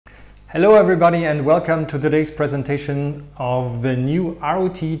Hello everybody and welcome to today's presentation of the new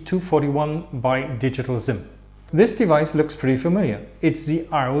RUT241 by Digital SIM. This device looks pretty familiar. It's the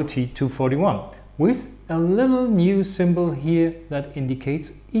RUT241 with a little new symbol here that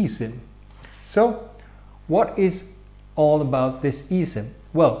indicates eSIM. So what is all about this eSIM?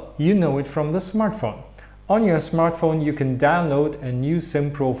 Well, you know it from the smartphone. On your smartphone you can download a new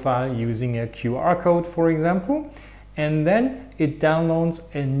SIM profile using a QR code, for example, and then it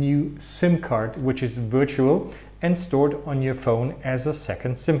downloads a new SIM card, which is virtual and stored on your phone as a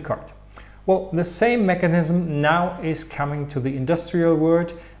second SIM card. Well, the same mechanism now is coming to the industrial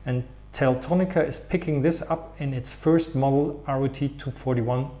world, and Teltonika is picking this up in its first model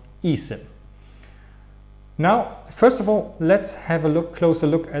RUT241 eSIM. Now, first of all, let's have a closer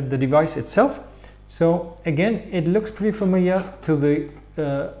look at the device itself. So again, it looks pretty familiar to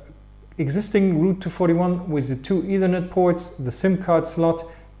the existing RUT241 with the two Ethernet ports, the SIM card slot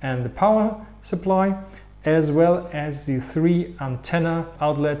and the power supply, as well as the three antenna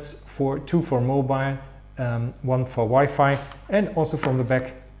outlets, two for mobile, one for Wi-Fi, and also from the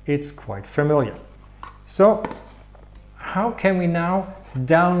back it's quite familiar. So how can we now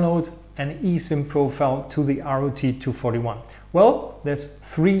download an eSIM profile to the RUT241? Well, there's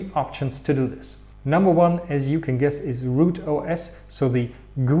three options to do this. Number one, as you can guess, is root OS, so the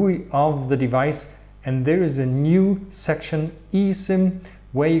GUI of the device, and there is a new section eSIM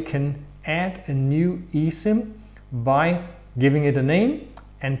where you can add a new eSIM by giving it a name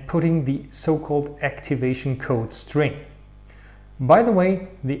and putting the so-called activation code string. By the way,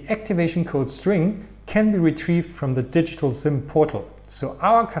 the activation code string can be retrieved from the Digital SIM portal, so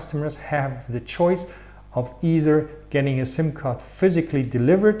our customers have the choice of either getting a SIM card physically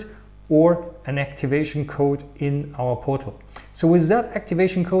delivered or an activation code in our portal. So with that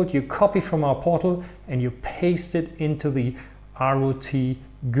activation code, you copy from our portal and you paste it into the RUT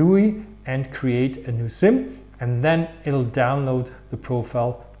GUI and create a new SIM, and then it'll download the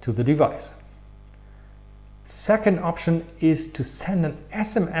profile to the device. Second option is to send an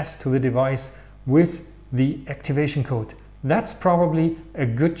SMS to the device with the activation code. That's probably a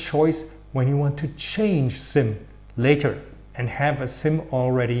good choice when you want to change SIM later and have a SIM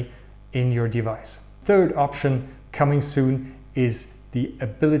already in your device. Third option coming soon is the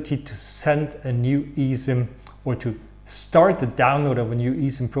ability to send a new eSIM, or to start the download of a new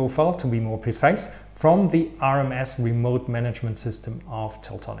eSIM profile, to be more precise, from the RMS remote management system of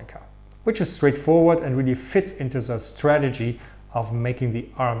Teltonika, which is straightforward and really fits into the strategy of making the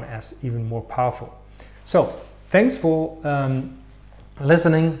RMS even more powerful. So thanks for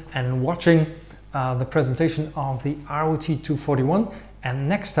listening and watching the presentation of the RUT241. And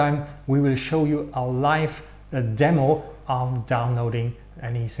next time we will show you a live demo of downloading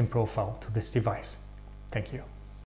an eSIM profile to this device. Thank you.